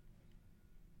cancer.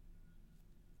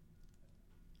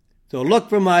 So look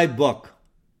for my book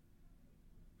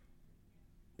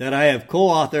that I have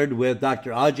co-authored with Dr.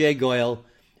 Ajay Goel,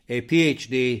 a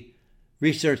PhD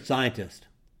research scientist.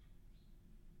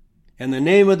 And the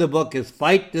name of the book is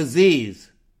Fight Disease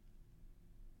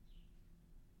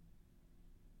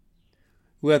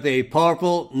with a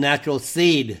Powerful Natural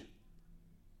Seed.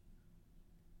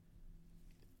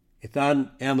 It's on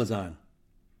Amazon.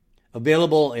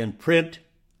 Available in print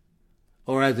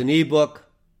or as an ebook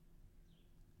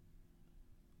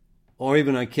or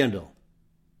even on Kindle.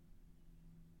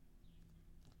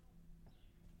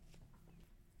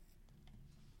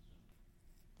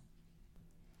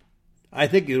 I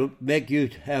think it'll make you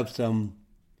have some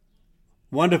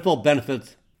wonderful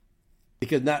benefits,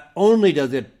 because not only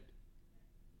does it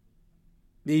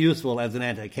be useful as an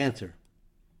anti-cancer,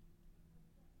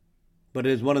 but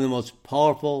it is one of the most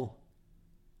powerful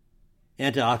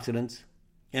antioxidants,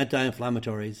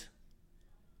 anti-inflammatories,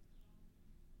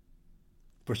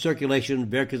 for circulation,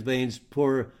 varicose veins,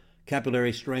 poor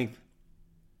capillary strength,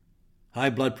 high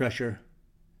blood pressure,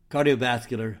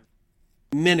 cardiovascular,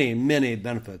 many, many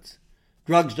benefits.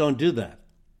 Drugs don't do that.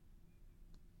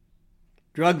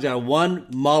 Drugs are one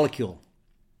molecule,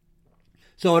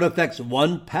 so it affects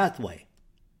one pathway.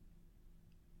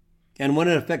 And when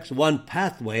it affects one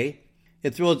pathway,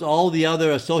 it throws all the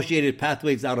other associated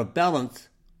pathways out of balance.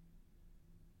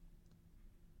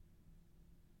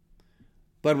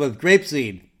 But with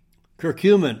grapeseed,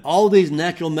 curcumin, all these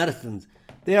natural medicines,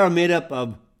 they are made up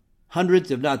of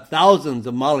hundreds, if not thousands,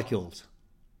 of molecules.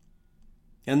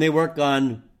 And they work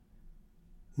on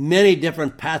many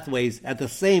different pathways at the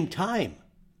same time,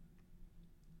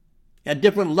 at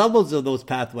different levels of those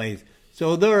pathways.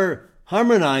 So they're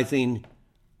harmonizing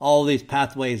all these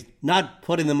pathways, not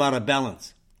putting them out of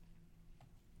balance.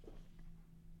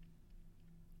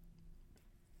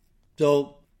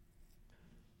 So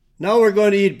now we're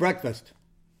going to eat breakfast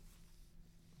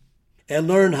and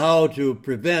learn how to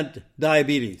prevent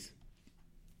diabetes.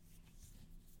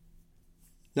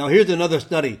 Now here's another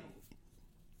study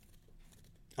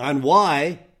on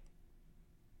why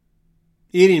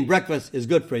eating breakfast is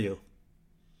good for you.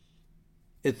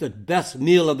 It's the best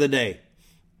meal of the day.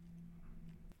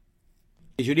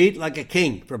 You should eat like a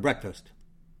king for breakfast,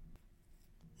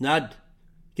 not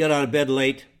get out of bed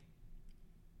late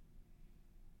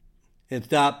and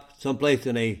stop someplace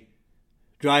in a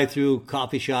drive-through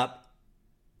coffee shop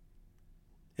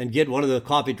and get one of the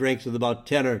coffee drinks with about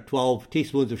 10 or 12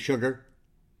 teaspoons of sugar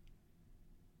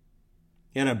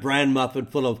and a bran muffin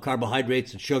full of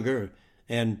carbohydrates and sugar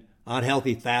and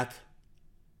unhealthy fat.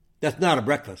 That's not a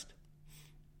breakfast.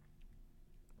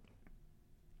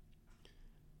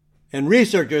 And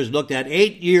researchers looked at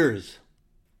 8 years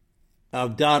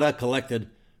of data collected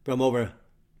from over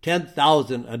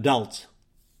 10,000 adults.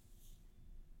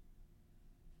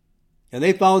 And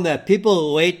they found that people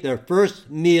who ate their first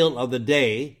meal of the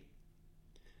day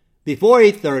before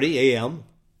 8:30 a.m.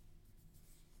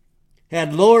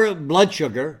 had lower blood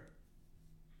sugar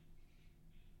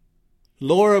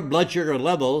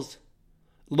levels,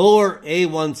 lower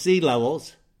A1C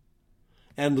levels,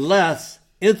 and less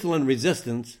insulin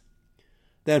resistance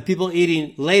than people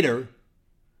eating later,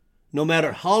 no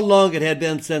matter how long it had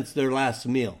been since their last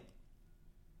meal.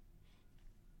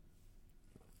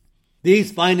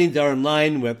 These findings are in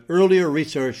line with earlier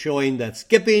research showing that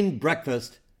skipping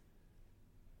breakfast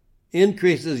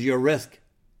increases your risk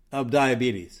of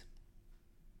diabetes.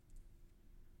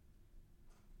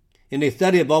 In a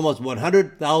study of almost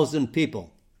 100,000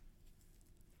 people,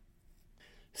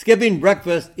 skipping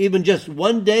breakfast even just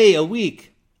one day a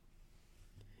week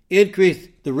increased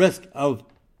the risk of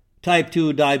type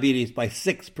 2 diabetes by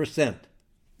 6%.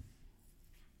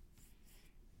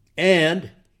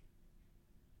 And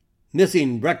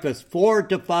missing breakfast 4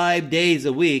 to 5 days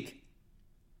a week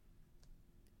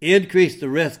increased the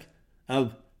risk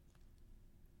of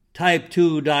type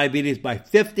 2 diabetes by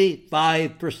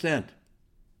 55%.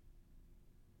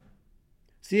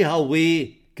 See how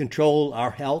we control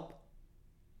our health?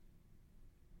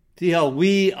 See how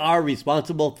we are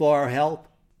responsible for our health?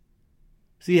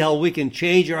 See how we can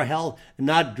change our health and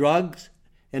not drugs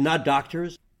and not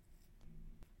doctors?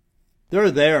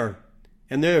 They're there,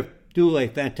 and they do a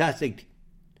fantastic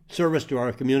service to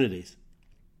our communities.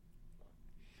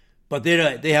 But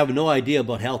they have no idea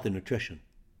about health and nutrition.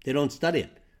 They don't study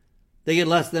it. They get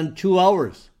less than 2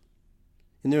 hours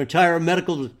in their entire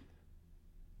medical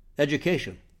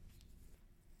education.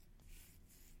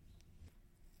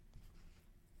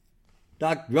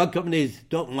 Drug companies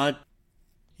don't want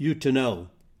you to know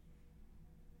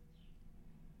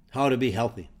how to be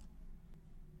healthy.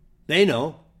 They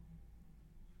know.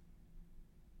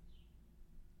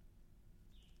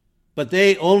 But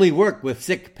they only work with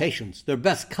sick patients. Their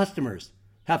best customers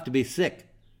have to be sick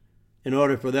in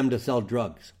order for them to sell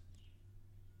drugs.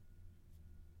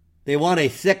 They want a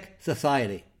sick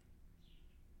society.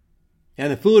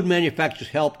 And the food manufacturers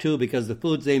help too, because the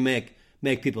foods they make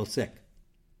people sick.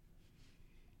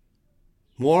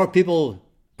 More people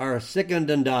are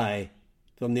sickened and die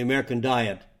from the American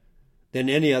diet than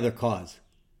any other cause.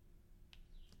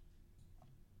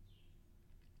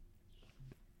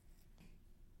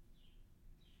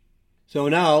 So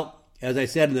now, as I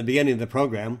said in the beginning of the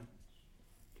program,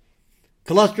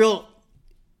 cholesterol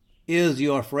is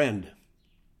your friend.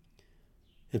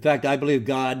 In fact, I believe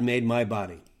God made my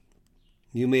body.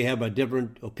 You may have a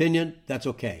different opinion, that's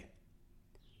okay.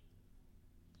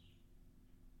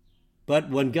 But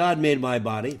when God made my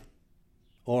body,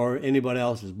 or anybody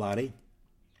else's body,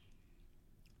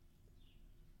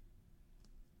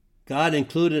 God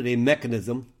included a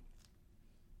mechanism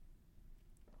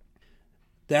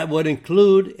that would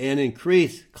include and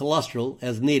increase cholesterol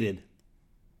as needed.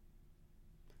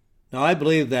 Now, I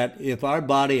believe that if our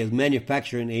body is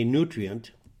manufacturing a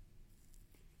nutrient,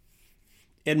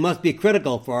 it must be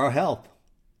critical for our health.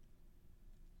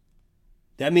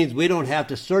 That means we don't have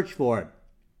to search for it,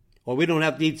 or we don't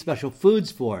have to eat special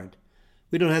foods for it.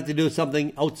 We don't have to do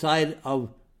something outside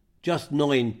of just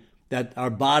knowing that our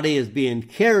body is being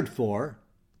cared for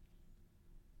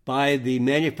by the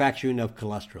manufacturing of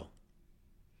cholesterol.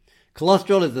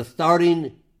 Cholesterol is the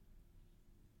starting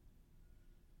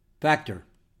factor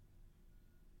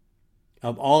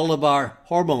of all of our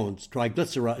hormones,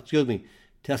 testosterone,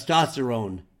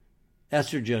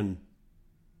 estrogen,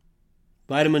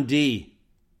 vitamin D,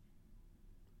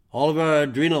 all of our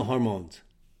adrenal hormones.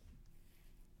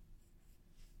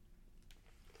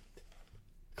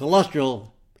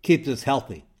 Cholesterol keeps us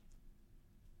healthy.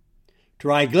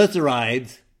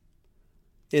 Triglycerides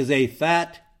is a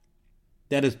fat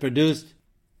that is produced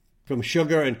from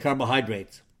sugar and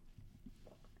carbohydrates.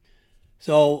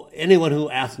 So anyone who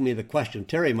asks me the question,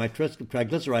 Terry, my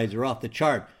triglycerides are off the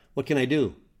chart, what can I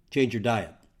do? Change your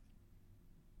diet.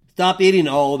 Stop eating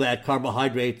all that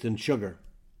carbohydrates and sugar,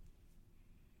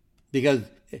 because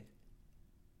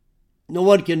no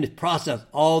one can process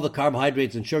all the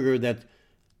carbohydrates and sugar that's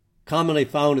commonly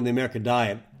found in the American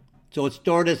diet, so it's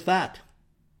stored as fat.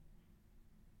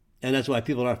 And that's why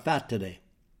people are fat today.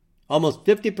 Almost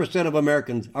 50% of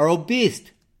Americans are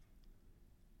obese.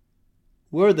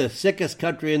 We're the sickest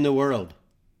country in the world.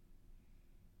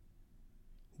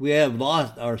 We have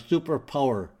lost our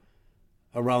superpower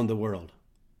around the world.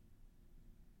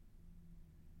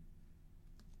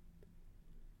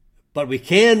 But we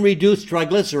can reduce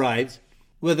triglycerides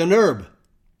with an herb.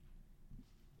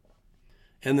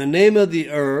 And the name of the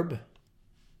herb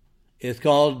is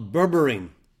called berberine.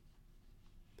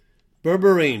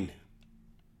 Berberine.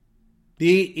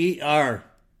 B-E-R-B-E-R-I-N-E.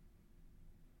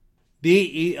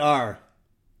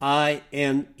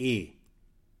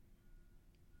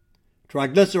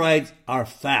 Triglycerides are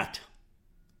fat,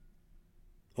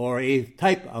 or a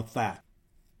type of fat.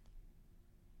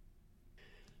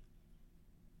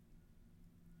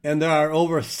 And there are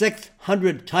over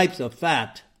 600 types of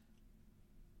fat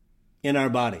in our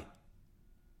body.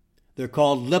 They're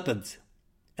called lipids,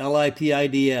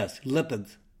 L-I-P-I-D-S,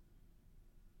 lipids.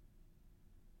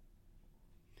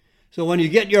 So when you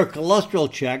get your cholesterol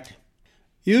checked,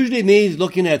 usually means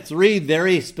looking at 3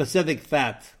 very specific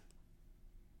fats.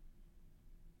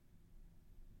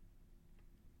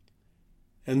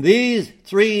 And these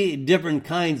 3 different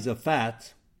kinds of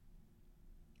fats,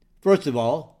 first of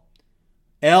all,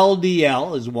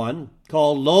 LDL is one,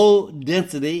 called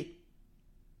low-density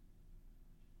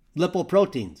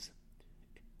lipoproteins.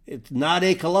 It's not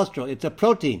a cholesterol, it's a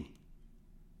protein.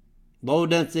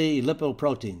 Low-density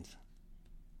lipoproteins.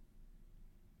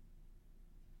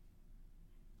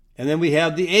 And then we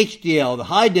have the HDL, the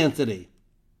high density.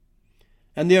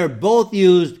 And they are both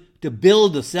used to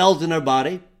build the cells in our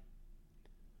body,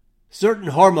 certain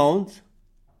hormones,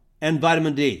 and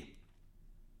vitamin D.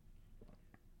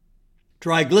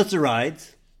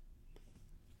 Triglycerides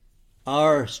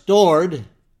are stored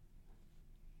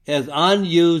as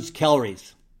unused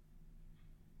calories,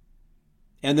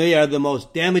 and they are the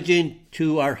most damaging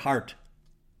to our heart.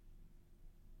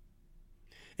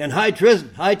 And high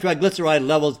triglyceride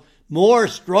levels more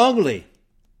strongly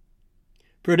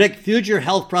predict future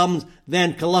health problems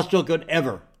than cholesterol could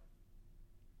ever.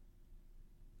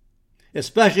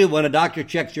 Especially when a doctor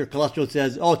checks your cholesterol and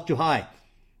says, oh, it's too high.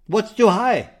 What's too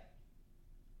high?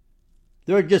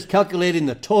 They're just calculating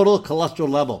the total cholesterol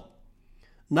level,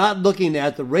 not looking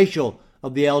at the ratio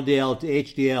of the LDL to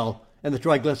HDL and the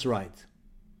triglycerides.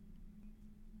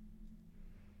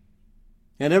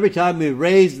 And every time we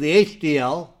raise the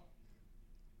HDL,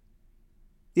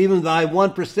 even by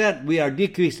 1%, we are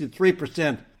decreasing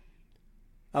 3%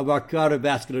 of our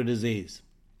cardiovascular disease.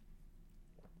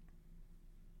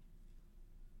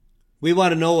 We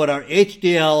want to know what our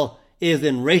HDL is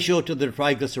in ratio to the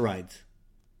triglycerides.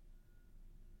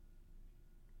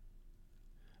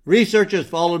 Researchers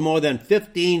followed more than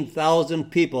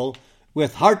 15,000 people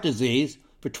with heart disease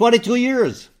for 22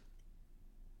 years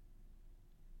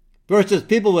versus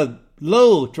people with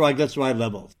low triglyceride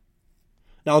levels.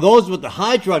 Now, those with the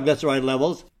high triglyceride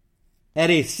levels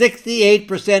had a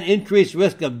 68% increased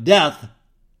risk of death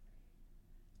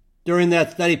during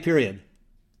that study period.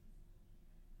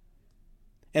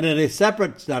 And in a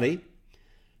separate study,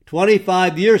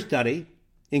 25-year study,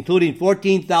 including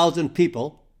 14,000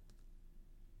 people,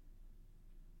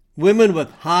 women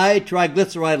with high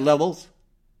triglyceride levels,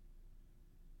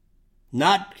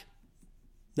 not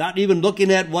even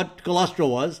looking at what cholesterol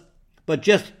was, but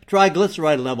just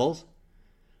triglyceride levels,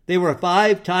 they were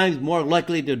 5 times more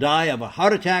likely to die of a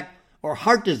heart attack or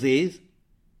heart disease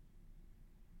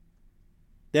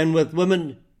than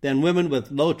women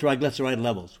with low triglyceride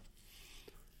levels.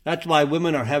 That's why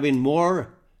women are having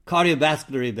more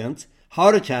cardiovascular events,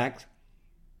 heart attacks.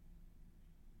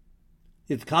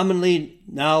 It's commonly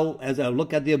now, as I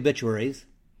look at the obituaries,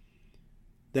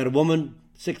 that a woman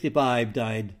 65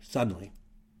 died suddenly.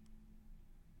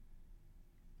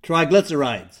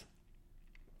 Triglycerides.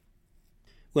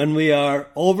 When we are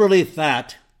overly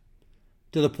fat,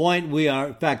 to the point we are,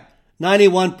 in fact,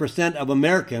 91% of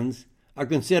Americans are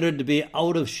considered to be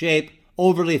out of shape,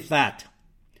 overly fat.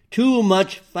 Too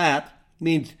much fat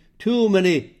means too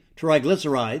many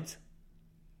triglycerides,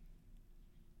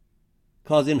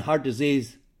 causing heart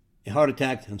disease, heart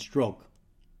attacks, and stroke.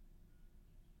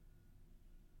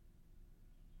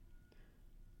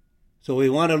 So we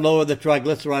want to lower the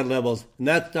triglyceride levels, and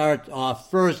that starts off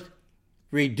first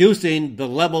reducing the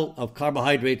level of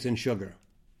carbohydrates and sugar.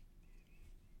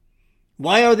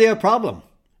 Why are they a problem?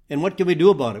 And what can we do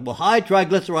about it? Well, high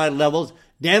triglyceride levels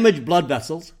damage blood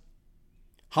vessels,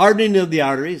 hardening of the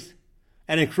arteries,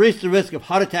 and increase the risk of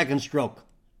heart attack and stroke.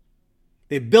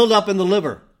 They build up in the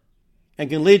liver and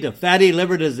can lead to fatty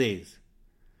liver disease,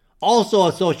 also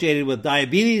associated with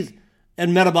diabetes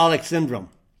and metabolic syndrome.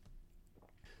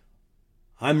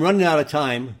 I'm running out of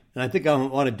time, and I think I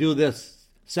want to do this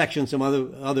section some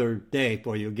other day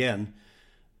for you again.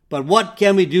 But what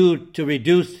can we do to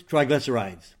reduce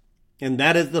triglycerides? And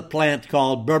that is the plant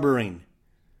called berberine.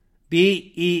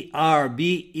 berberine,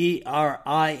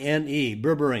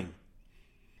 berberine.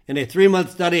 In a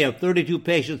 3-month study of 32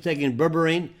 patients taking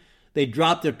berberine, they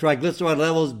dropped their triglyceride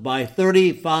levels by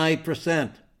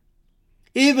 35%.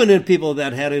 Even in people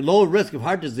that had a low risk of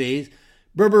heart disease,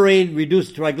 berberine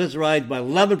reduced triglycerides by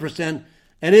 11%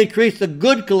 and increased the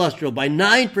good cholesterol by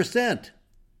 9%.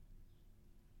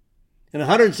 In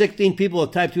 116 people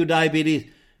with type 2 diabetes,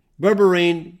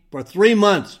 berberine for 3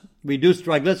 months reduced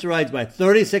triglycerides by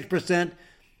 36%,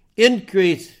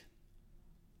 increased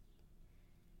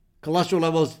cholesterol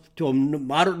levels to a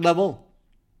moderate level,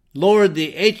 lowered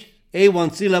the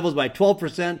HbA1c levels by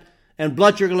 12%, and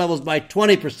blood sugar levels by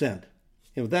 20%.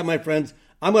 And with that, my friends,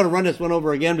 I'm going to run this one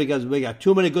over again because we got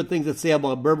too many good things to say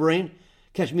about berberine.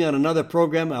 Catch me on another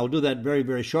program. I'll do that very,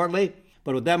 very shortly.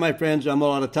 But with that, my friends, I'm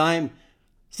all out of time.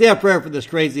 Say a prayer for this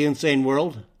crazy, insane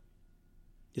world,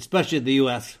 especially the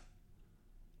U.S.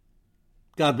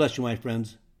 God bless you, my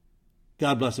friends.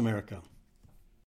 God bless America.